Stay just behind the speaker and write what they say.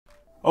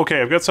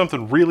Okay, I've got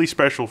something really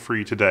special for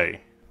you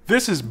today.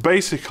 This is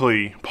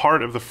basically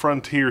part of the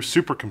Frontier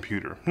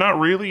supercomputer. Not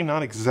really,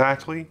 not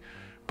exactly,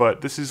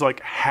 but this is like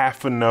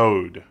half a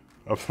node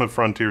of the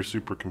Frontier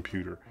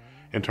supercomputer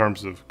in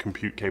terms of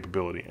compute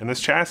capability. And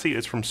this chassis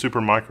is from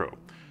Supermicro.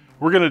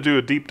 We're gonna do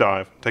a deep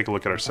dive, take a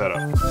look at our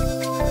setup.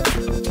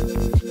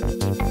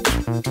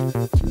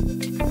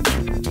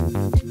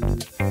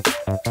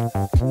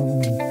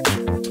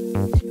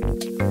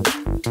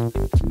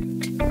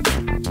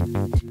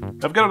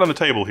 I've got it on the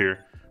table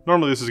here.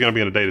 Normally this is going to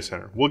be in a data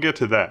center. We'll get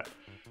to that.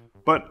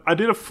 But I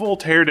did a full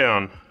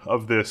teardown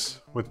of this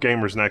with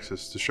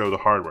GamersNexus to show the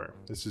hardware.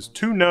 This is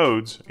 2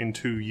 nodes in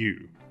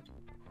 2U.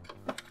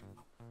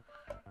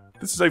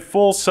 This is a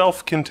full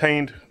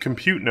self-contained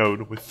compute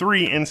node with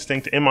 3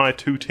 Instinct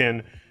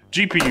MI210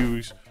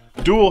 GPUs,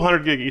 dual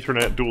 100 gig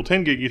Ethernet, dual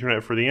 10 gig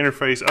Ethernet for the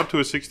interface, up to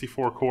a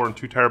 64 core and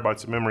 2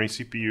 terabytes of memory,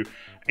 CPU,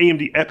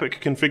 AMD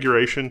EPYC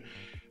configuration.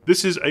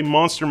 This is a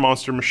monster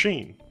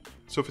machine.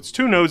 So if it's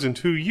 2 nodes in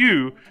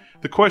 2U,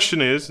 the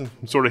question is, and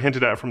sort of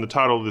hinted at from the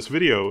title of this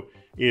video,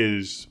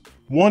 is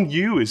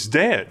 1U is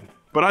dead.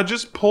 But I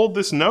just pulled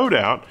this node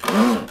out.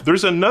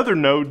 There's another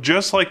node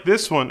just like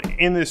this one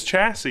in this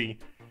chassis.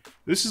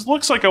 This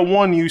looks like a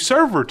 1U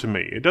server to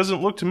me. It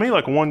doesn't look to me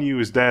like 1U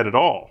is dead at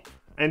all.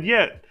 And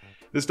yet,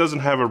 this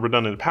doesn't have a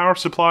redundant power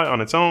supply on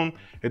its own.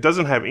 It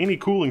doesn't have any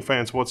cooling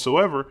fans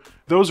whatsoever.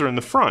 Those are in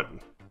the front.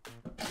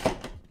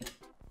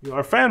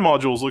 Our fan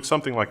modules look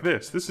something like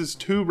this. This is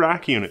 2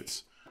 rack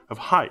units of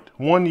height.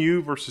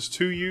 1U versus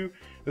 2U.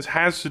 This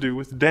has to do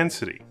with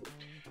density.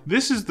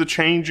 This is the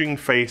changing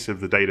face of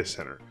the data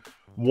center.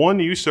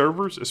 1U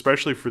servers,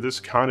 especially for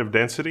this kind of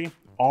density,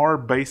 are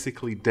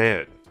basically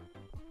dead.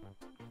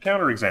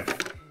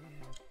 Counterexample.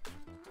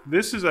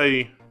 This is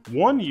a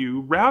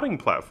 1U routing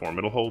platform.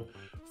 It'll hold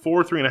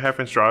 4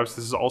 3.5-inch drives.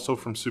 This is also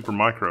from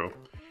Supermicro.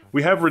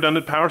 We have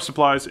redundant power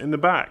supplies in the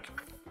back.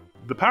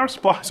 The power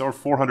supplies are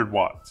 400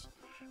 watts.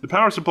 The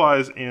power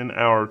supplies in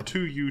our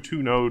 2U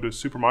 2-node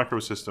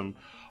Supermicro system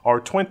are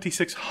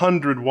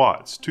 2600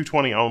 watts,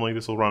 220 only.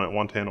 This will run at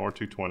 110 or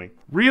 220.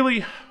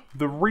 Really,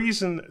 the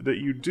reason that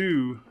you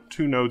do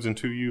 2 nodes in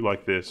 2U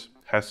like this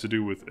has to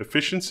do with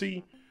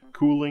efficiency,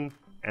 cooling,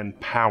 and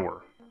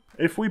power.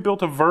 If we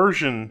built a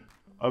version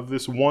of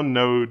this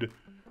 1-node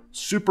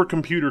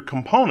supercomputer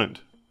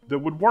component that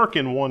would work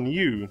in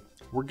 1U,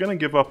 we're gonna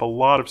give up a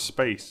lot of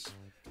space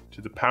to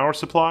the power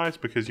supplies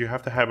because you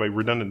have to have a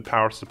redundant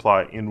power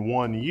supply in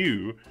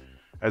 1U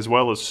as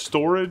well as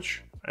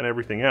storage and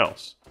everything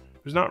else.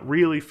 There's not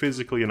really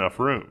physically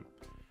enough room.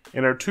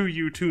 In our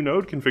 2U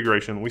 2-node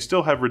configuration, we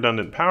still have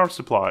redundant power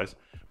supplies,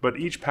 but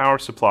each power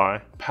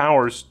supply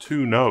powers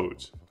 2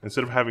 nodes.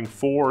 Instead of having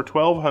 4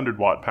 1200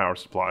 watt power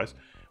supplies,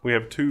 we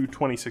have 2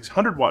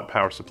 2600 watt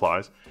power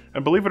supplies,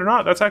 and believe it or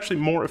not, that's actually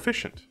more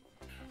efficient.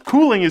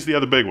 Cooling is the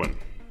other big one.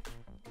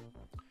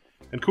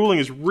 And cooling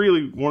is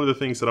really one of the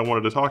things that I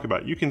wanted to talk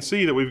about. You can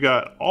see that we've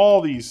got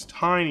all these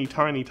tiny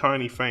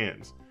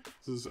fans.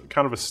 This is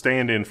kind of a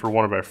stand-in for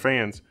one of our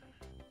fans.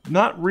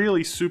 Not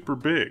really super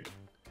big.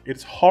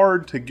 It's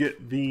hard to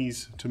get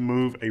these to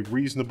move a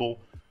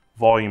reasonable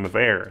volume of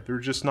air. They're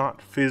just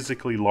not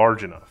physically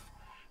large enough.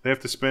 They have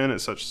to spin at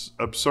such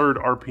absurd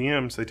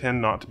RPMs, they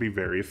tend not to be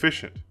very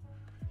efficient.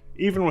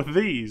 Even with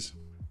these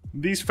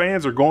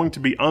fans are going to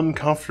be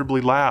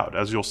uncomfortably loud,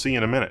 as you'll see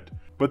in a minute.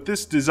 But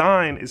this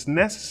design is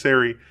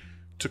necessary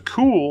to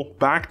cool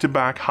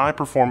back-to-back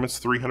high-performance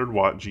 300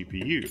 watt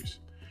GPUs.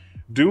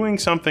 Doing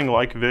something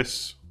like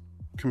this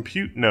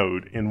compute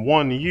node in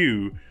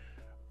 1U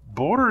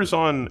borders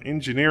on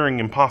engineering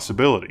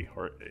impossibility.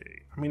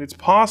 I mean, it's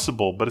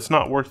possible, but it's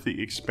not worth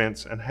the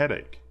expense and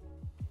headache.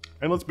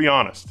 And let's be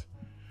honest,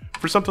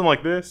 for something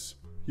like this,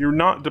 you're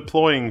not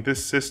deploying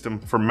this system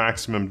for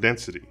maximum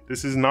density.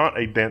 This is not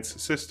a dense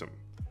system,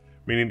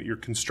 meaning that you're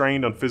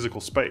constrained on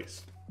physical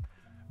space.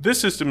 This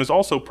system is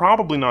also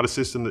probably not a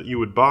system that you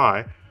would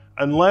buy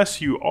unless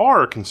you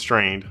are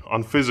constrained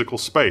on physical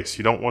space.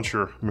 You don't want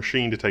your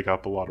machine to take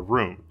up a lot of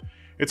room.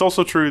 It's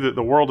also true that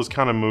the world has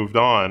kind of moved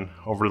on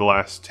over the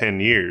last 10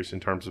 years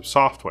in terms of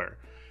software.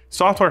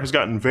 Software has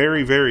gotten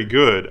very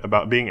good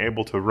about being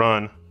able to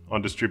run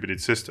on distributed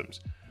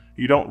systems.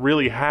 You don't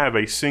really have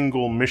a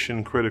single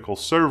mission critical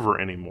server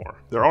anymore.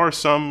 There are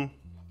some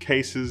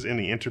cases in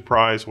the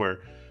enterprise where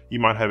you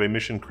might have a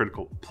mission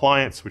critical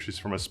appliance, which is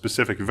from a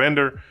specific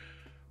vendor.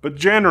 But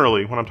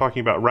generally, when I'm talking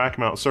about rack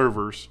mount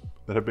servers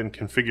that have been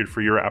configured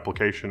for your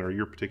application or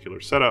your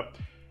particular setup,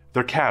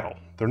 they're cattle.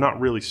 They're not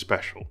really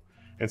special.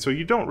 And so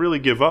you don't really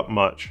give up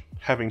much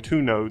having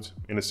 2 nodes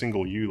in a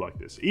single U like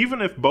this.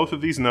 Even if both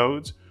of these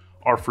nodes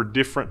are for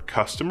different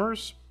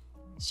customers,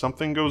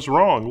 something goes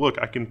wrong. Look,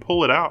 I can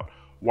pull it out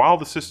while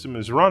the system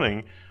is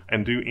running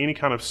and do any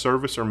kind of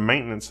service or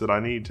maintenance that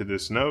I need to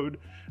this node,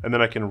 and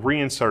then I can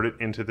reinsert it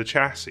into the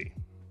chassis.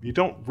 You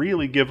don't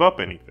really give up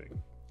anything.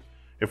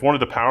 If one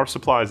of the power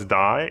supplies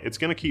die, it's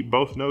going to keep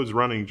both nodes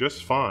running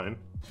just fine.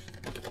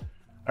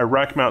 A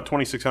rack mount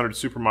 2600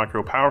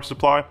 Supermicro power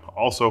supply,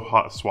 also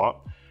hot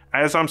swap.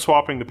 As I'm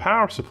swapping the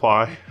power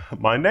supply,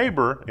 my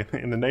neighbor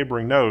in the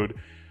neighboring node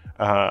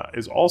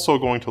is also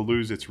going to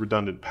lose its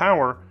redundant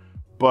power,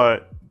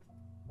 but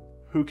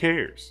who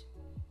cares?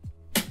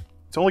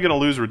 It's only going to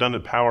lose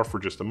redundant power for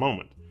just a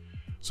moment.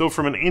 So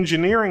from an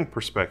engineering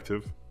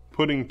perspective,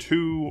 putting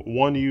two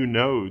 1U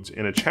nodes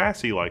in a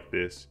chassis like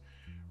this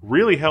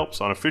really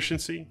helps on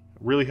efficiency,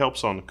 really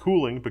helps on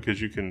cooling,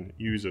 because you can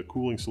use a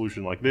cooling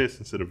solution like this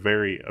instead of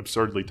very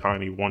absurdly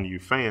tiny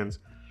 1U fans,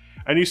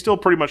 and you still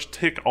pretty much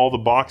tick all the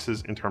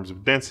boxes in terms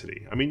of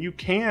density. I mean, you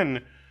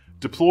can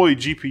deploy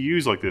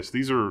GPUs like this.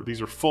 These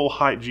are full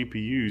height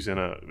GPUs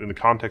in the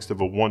context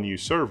of a 1U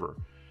server,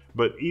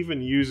 but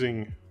even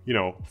using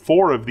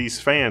 4 of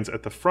these fans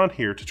at the front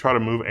here to try to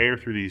move air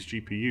through these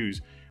GPUs,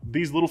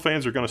 these little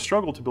fans are going to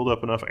struggle to build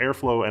up enough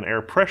airflow and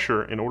air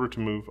pressure in order to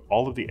move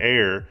all of the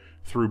air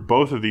through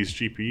both of these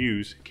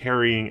GPUs,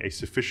 carrying a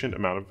sufficient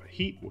amount of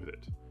heat with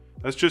it.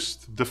 That's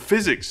just the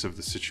physics of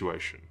the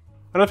situation.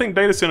 And I think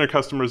data center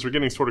customers are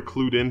getting sort of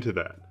clued into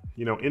that.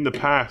 In the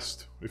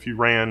past, if you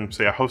ran,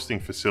 say, a hosting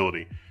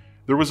facility,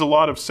 there was a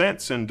lot of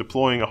sense in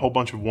deploying a whole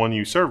bunch of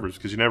 1U servers,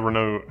 because you never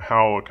know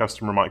how a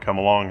customer might come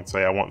along and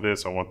say, I want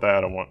this, I want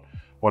that, I want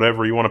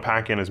whatever. You want to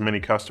pack in as many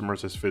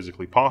customers as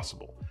physically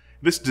possible.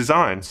 This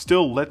design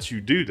still lets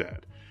you do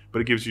that, but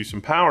it gives you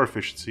some power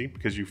efficiency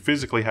because you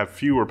physically have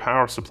fewer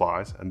power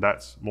supplies, and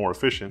that's more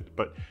efficient,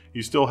 but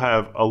you still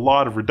have a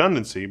lot of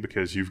redundancy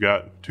because you've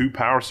got 2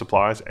 power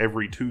supplies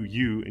every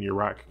 2U in your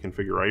rack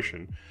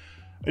configuration.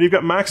 And you've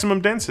got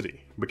maximum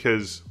density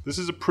because this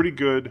is a pretty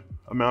good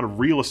amount of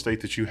real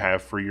estate that you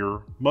have for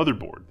your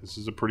motherboard. This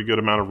is a pretty good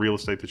amount of real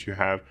estate that you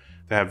have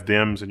to have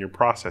DIMMs in your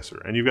processor.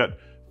 And you've got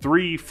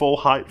 3 full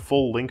height,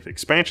 full length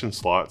expansion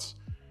slots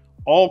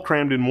all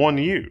crammed in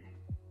 1U.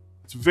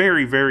 It's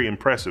very, very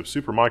impressive.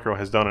 Supermicro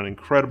has done an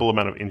incredible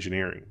amount of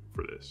engineering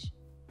for this.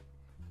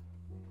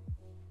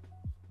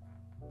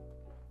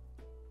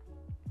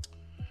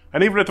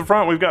 And even at the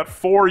front, we've got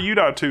 4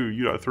 U.2,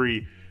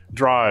 U.3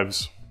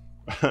 drives,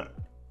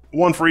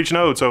 1 for each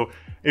node. So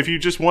if you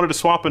just wanted to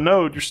swap a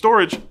node, your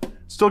storage is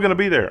still going to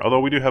be there, although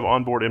we do have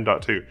onboard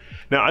M.2.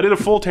 Now, I did a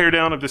full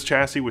teardown of this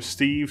chassis with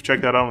Steve. Check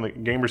that out on the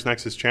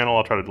GamersNexus channel.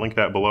 I'll try to link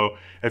that below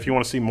if you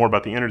want to see more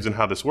about the innards and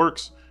how this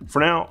works. For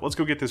now, let's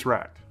go get this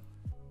racked.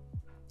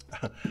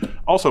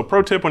 Also,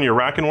 pro tip, when you're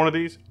racking one of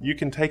these, you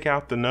can take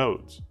out the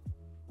nodes.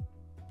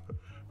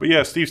 But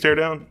yeah, Steve's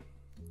teardown.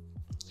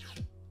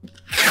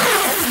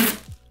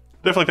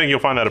 Definitely think you'll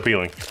find that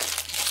appealing.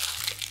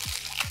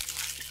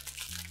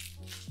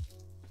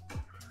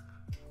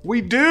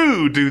 We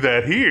do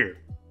that here.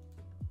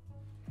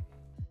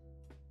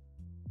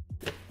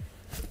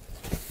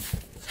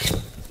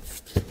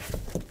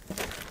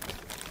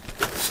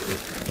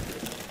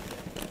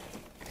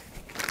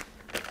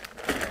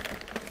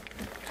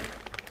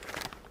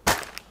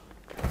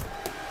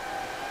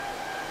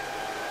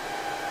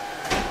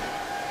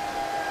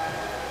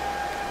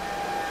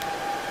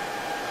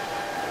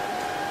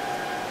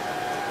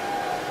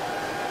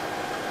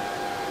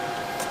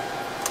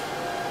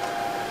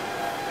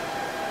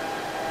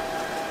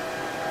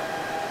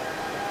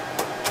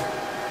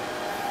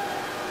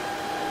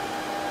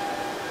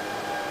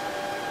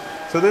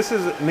 So this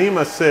is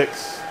NEMA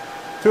 6,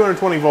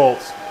 220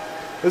 volts.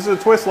 This is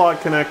a twist lock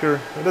connector.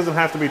 It doesn't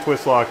have to be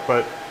twist lock,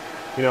 but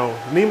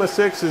NEMA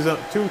 6 is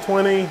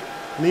 220,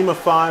 NEMA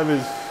 5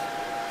 is,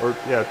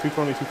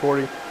 220,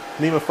 240.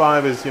 NEMA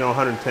 5 is,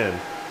 110.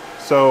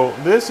 So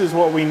this is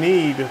what we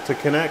need to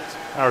connect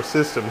our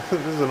system.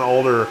 This is an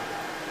older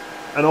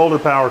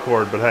power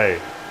cord, but hey,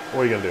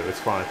 what are you gonna do? It's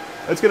fine.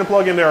 It's gonna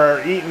plug into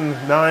our Eaton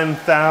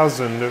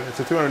 9000.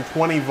 It's a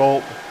 220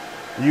 volt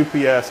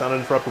UPS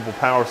uninterruptible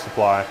power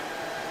supply.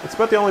 It's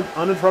about the only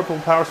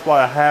uninterruptible power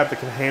supply I have that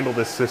can handle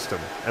this system.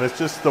 And it's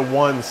just the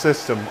one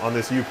system on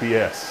this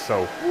UPS,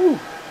 so, woo,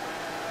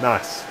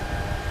 nice.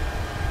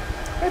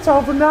 It's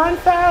over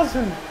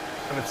 9,000.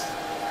 And it's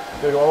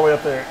gonna go all the way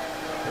up there,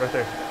 right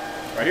there.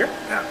 Right here?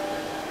 Yeah.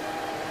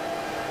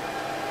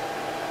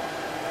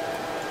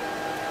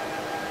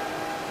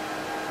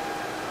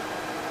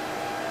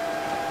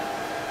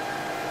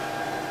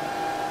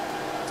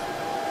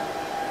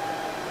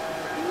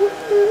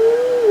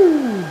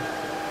 Woo-hoo.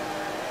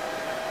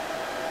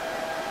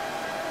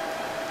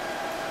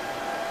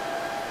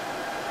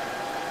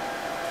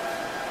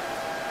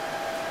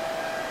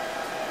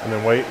 And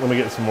then wait, let me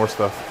get some more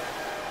stuff.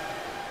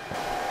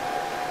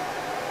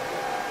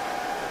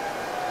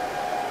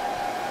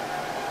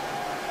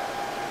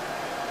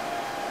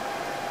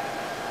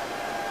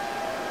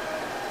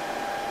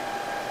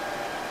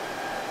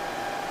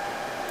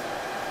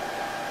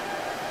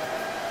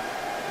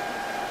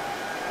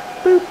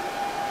 Boop.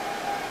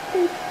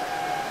 Boop.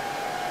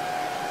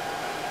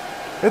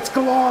 It's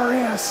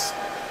glorious.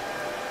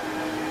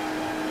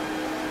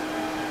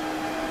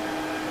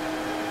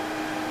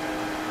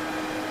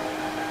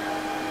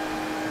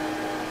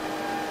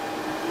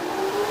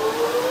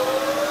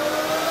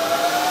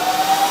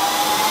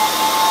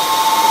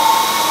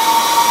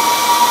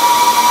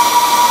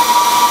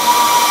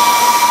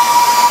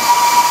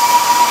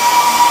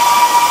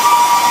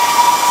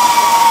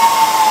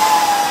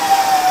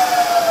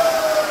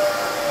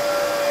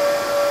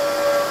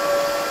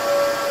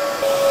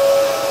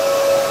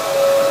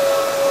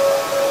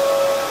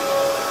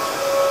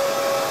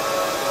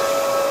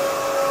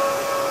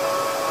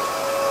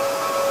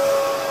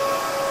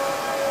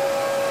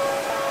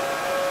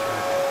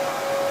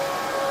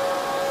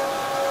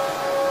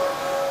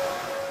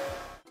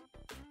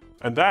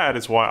 And that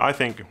is why I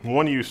think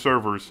 1U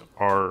servers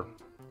are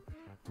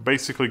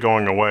basically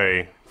going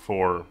away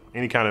for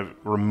any kind of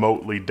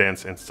remotely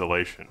dense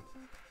installation.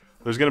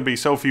 There's going to be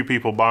so few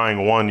people buying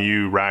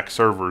 1U rack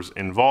servers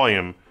in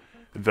volume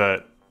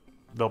that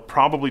they'll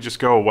probably just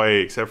go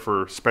away, except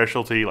for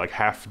specialty like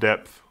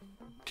half-depth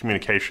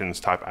communications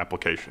type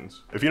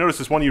applications. If you notice,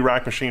 this 1U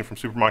rack machine from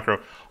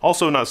Supermicro,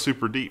 also not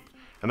super deep.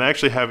 And they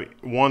actually have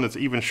one that's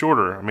even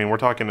shorter. I mean, we're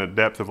talking a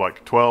depth of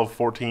like 12,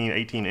 14,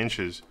 18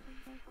 inches.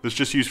 That's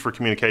just used for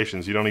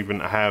communications. You don't even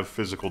have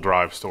physical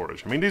drive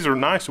storage. I mean, these are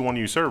nice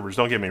 1U servers,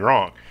 don't get me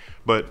wrong,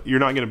 but you're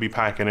not gonna be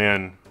packing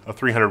in a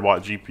 300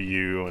 watt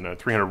GPU and a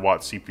 300 watt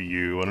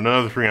CPU and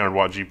another 300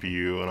 watt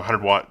GPU and a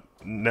 100 watt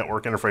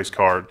network interface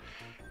card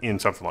in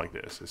something like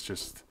this. It's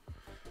just,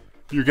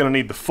 you're gonna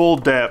need the full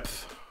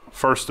depth,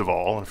 first of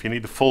all. If you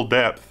need the full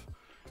depth,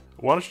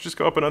 why don't you just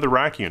go up another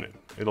rack unit?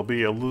 It'll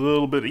be a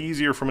little bit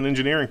easier from an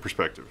engineering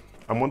perspective.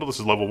 I'm Wendell, this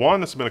is level 1.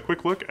 This has been a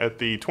quick look at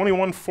the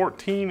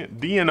 2114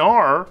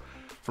 DNR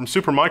from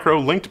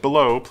Supermicro, linked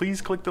below.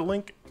 Please click the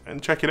link and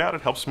check it out,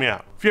 it helps me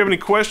out. If you have any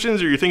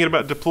questions or you're thinking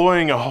about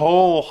deploying a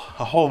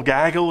whole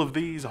gaggle of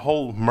these, a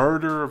whole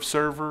murder of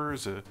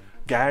servers, a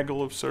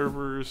gaggle of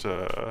servers,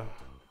 a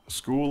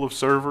school of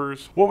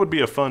servers, what would be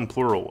a fun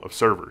plural of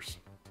servers?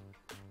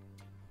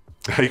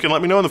 You can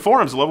let me know in the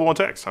forums at Level 1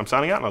 Techs. I'm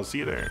signing out and I'll see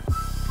you there.